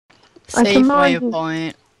Save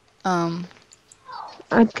waypoint.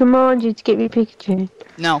 I command you to get me Pikachu.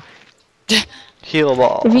 No. Heal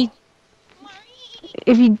ball.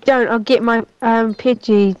 If you don't, I'll get my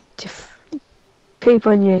Pidgey to poop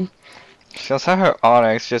on you. She'll send her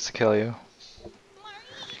Onyx just to kill you.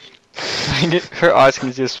 Her Onyx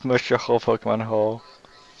can just smush your whole Pokemon whole.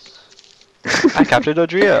 I captured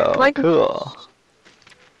Dodrio. Cool.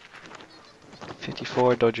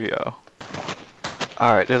 54 Dodrio.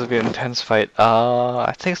 Alright, this will be an intense fight.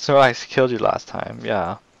 I think Snorlax killed you last time.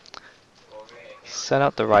 Yeah. Send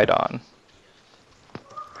out the Rhydon.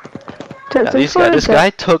 Yeah, this guy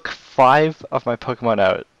took 5 of my Pokemon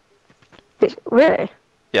out. Really?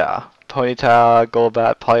 Yeah. Ponyta,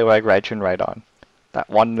 Golbat, Poliwag, Raichu, and Rhydon. That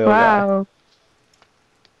one little guy. Wow.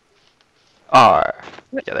 R.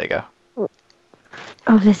 Yeah, there you go.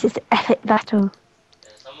 Oh, this is epic battle.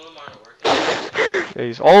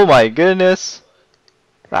 Oh my goodness!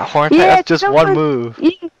 That Horn type, that's just one move.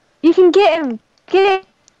 You can get him! Get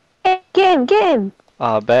him!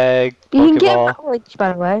 Bag, Pokeball. You can get him college,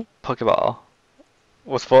 by the way. Pokeball.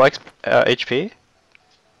 With full HP?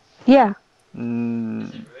 Yeah.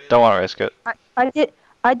 Don't want to risk it.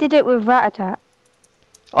 I did it with Rattata.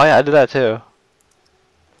 Oh yeah, I did that too.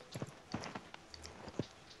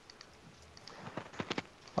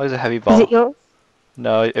 Oh, is a heavy ball. Is it yours?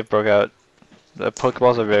 No, it broke out. The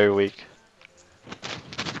Pokeballs are very weak.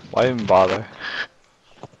 Why even bother?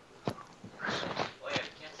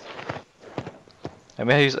 I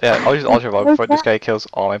mean, I'll use Ultra Ball before this guy kills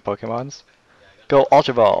all my Pokemons. Go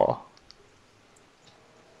Ultra Ball!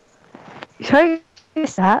 Show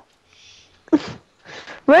us that.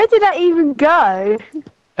 Where did that even go?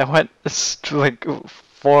 It went like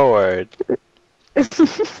forward.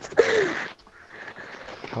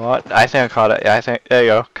 Come on, I think I caught it. Yeah, I think there you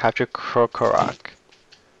go. Capture Krokorok.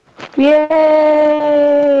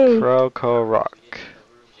 Yay! Krokorok.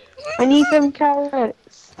 I need some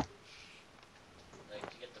carrots.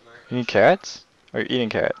 You need carrots? Or are you eating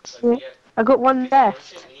carrots? Yeah. I got one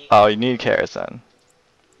left. Oh, you need carrots then.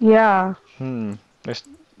 Yeah. There's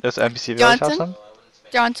NPC village have some?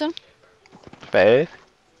 Johnson? Faith?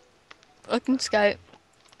 Look in Skype.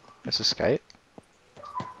 This is Skype?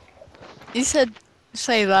 You said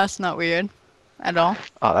say that's not weird at all.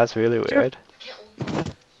 Oh, that's really weird.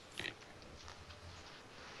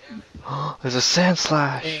 There's a Sand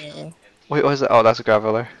Slash! Wait, what is it? Oh, that's a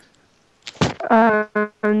Graveler.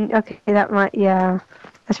 Okay, that might, yeah.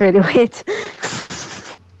 That's really weird.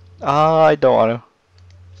 I don't want to.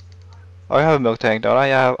 I already have a milk tank, don't I?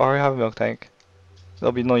 Yeah, I already have a milk tank.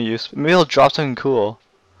 There'll be no use. Maybe he'll drop something cool.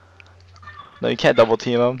 No, you can't double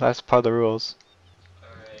team him. That's part of the rules.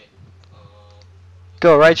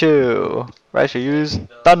 Go, Raichu! Raichu, use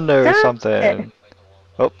Thunder or something.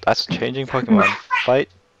 Oh, that's changing Pokemon. Fight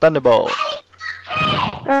Thunderbolt.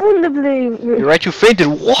 Thunderblue. Your Raichu fainted.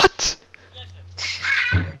 What?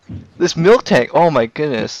 This milk tank. Oh my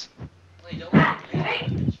goodness. Alright,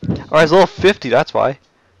 it's level 50. That's why.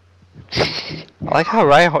 I like how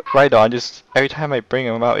Rhydon just every time I bring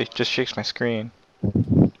him out, it just shakes my screen.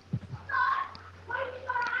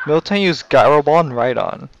 Milk tank use Gyro Ball and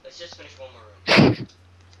Rhydon. Let's just finish one more room.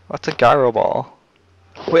 What's a Gyro Ball?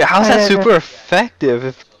 Wait, how's that super effective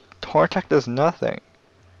if Tortec does nothing?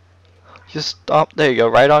 Just stop. There you go.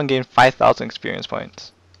 Rhydon gained 5,000 experience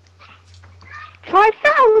points.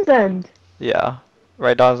 5,000? Yeah.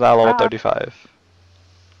 Rhydon's now level 35.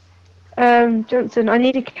 Johnson, I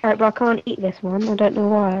need a carrot, but I can't eat this one. I don't know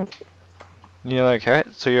why. You know that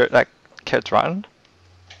carrot? So that carrot's rotten?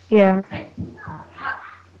 Yeah.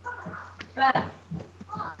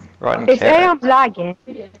 Rotten It's carrot. I'm lagging.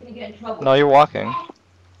 No, you're walking.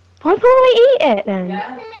 Why can't I eat it then?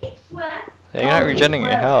 Yeah, you're not regenerating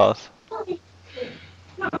your health.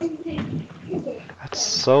 That's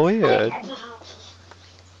so weird.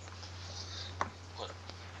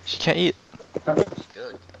 She can't eat.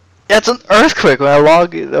 Yeah, it's an earthquake when I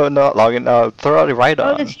log in. Oh, not log in. Throw out the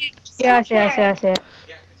Rhydon. Yeah, I see it.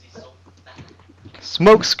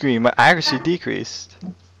 Smoke screen. My accuracy decreased.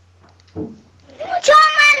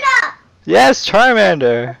 Charmander! Yes,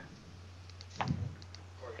 Charmander.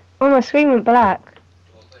 Oh, my screen went black.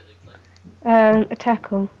 A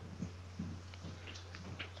tackle.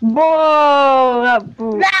 Whoa! That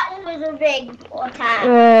was a big attack.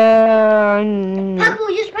 Tackle,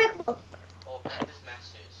 use Pokeball.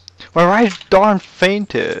 My Rhydon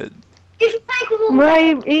fainted. Use Pokeball.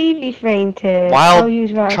 My Eevee fainted. Wild I'll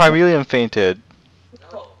use that. Charmeleon fainted.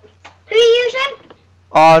 Do you use him?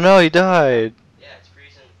 Oh no, he died.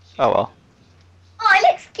 Oh well. Oh, it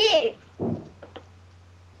looks cute.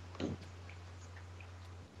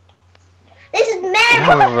 This is You mad.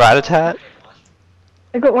 have a rat-a-tat?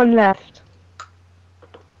 I got one left.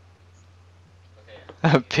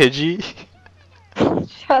 A Pidgey?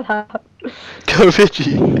 Shut up. Go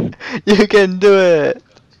Pidgey! You can do it!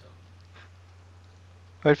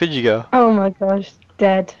 Where'd Pidgey go? Oh my gosh,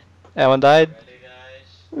 dead. Everyone died?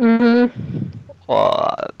 Mhm.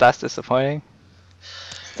 Well, that's disappointing.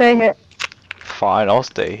 Stay here. Fine, I'll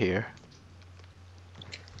stay here.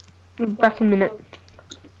 Back in a minute.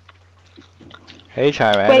 Hey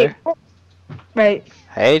Charmander. Wait. Wait.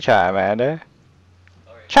 Hey Charmander.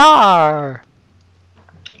 Char!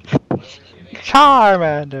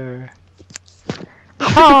 Charmander!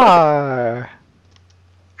 Char!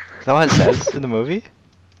 Is that what it says in the movie?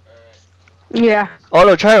 Yeah. Oh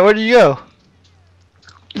no, Charmander, where did you go?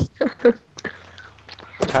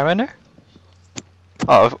 Charmander?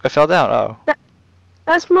 Oh, it fell down, oh.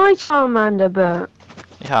 That's my Charmander, but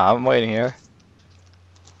Yeah, I'm waiting here.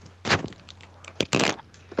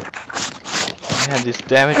 Man, this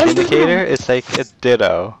damage indicator is like a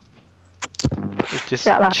ditto. It just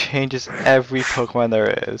Shut up. changes every Pokemon there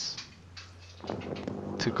is.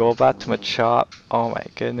 To go back to Machop, oh my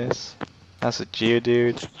goodness. That's a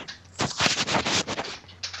Geodude.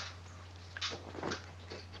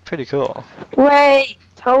 Pretty cool. wait.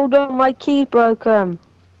 Hold on, my key broken.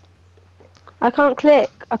 I can't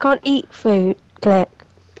click. I can't eat food. Click.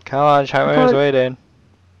 Come on, Charmander's can't- waiting.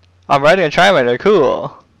 I'm riding a Charmander,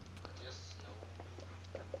 cool.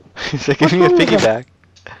 He's like, give me a What's wrong with piggyback.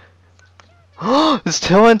 It's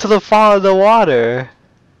still into the fall of the water.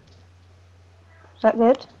 Is that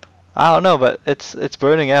good? I don't know, but it's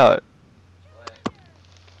burning out.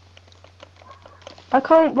 I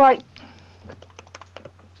can't like.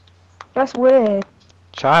 That's weird.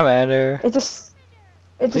 Charmander. It just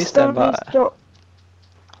Please stand suddenly by. stopped.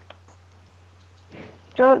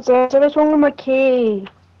 Johnson, so what's wrong with my key?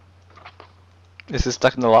 Is it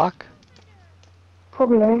stuck in the lock?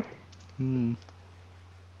 Probably. Hmm.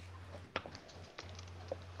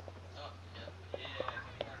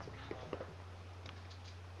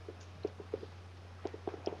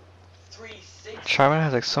 Charmander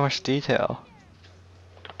has like so much detail.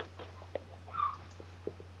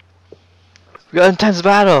 We got intense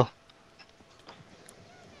battle!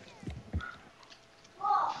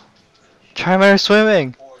 Charmander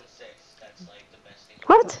swimming!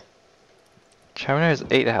 What? Charmander has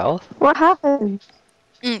 8 health? What happened?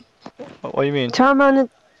 What do you mean? Charmander.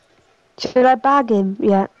 Should I bag him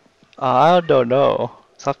yet? I don't know.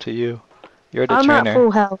 It's up to you. You're the I'm trainer. at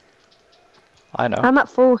full health. I know. I'm at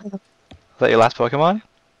full health. Is that your last Pokemon?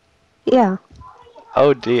 Yeah.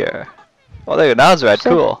 Oh dear. Oh there you go, now it's red, So-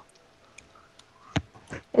 cool.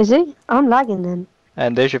 Is he? I'm lagging then.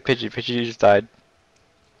 And there's your Pidgey. Pidgey just died.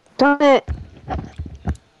 Darn it.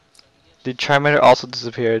 The Charmander also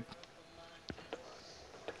disappeared.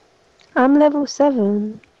 I'm level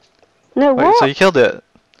 7. No, Wait, what? so you killed it?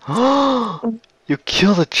 You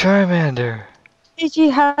killed a Charmander! Pidgey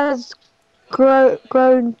has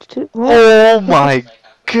grown to. What? Oh my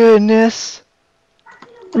goodness!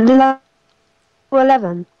 Level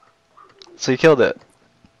 11. So you killed it.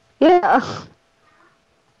 Yeah.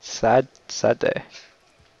 Sad day.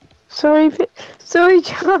 Sorry,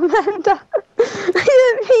 Charmander. I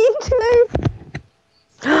didn't mean to.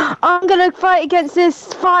 I'm gonna fight against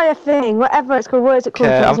this fire thing, whatever it's called. What is it called?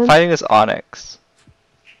 Okay, I'm Jason? fighting this Onyx.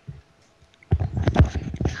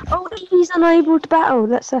 Oh, he's unable to battle.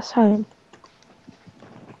 Let's home.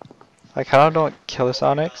 I kinda don't kill this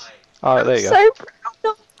Onyx. Oh, there you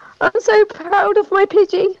go. I'm so proud of my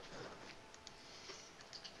Pidgey.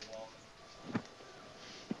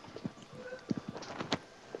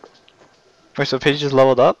 Wait, so Pidgey just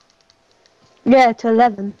leveled up? Yeah, to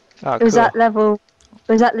 11. Oh, It was cool. at level.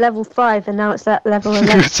 It was at level 5, and now it's at level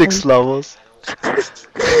 11. 6 levels.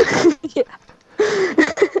 Yeah.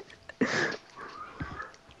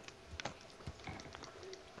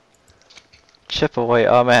 Chip away.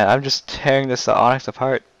 Oh man, I'm just tearing this Onyx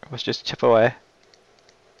apart. Let's just chip away.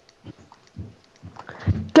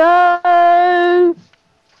 Go!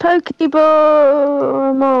 Pokemon!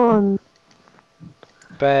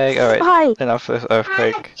 Bag. Alright. Hi! Enough of this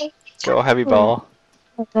earthquake. Go heavy ball.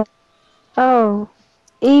 Oh.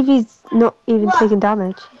 Eevee's not even taking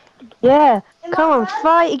damage. Yeah! Come on,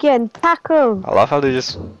 fight again! Tackle! I love how they're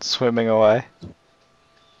just swimming away.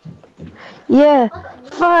 Yeah!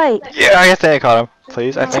 Fight! Yeah, I think I caught him.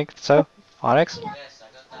 Please, I think so. Onyx?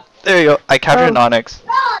 There you go. I captured an Onyx.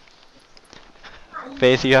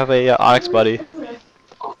 Faith, you have a Onyx buddy.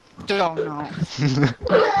 Don't know.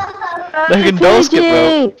 They can no skip rope.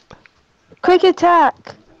 Pidgey! Quick attack!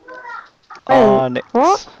 Wait, Onyx.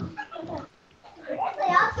 what?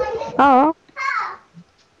 Oh.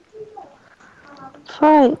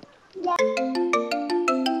 Fight.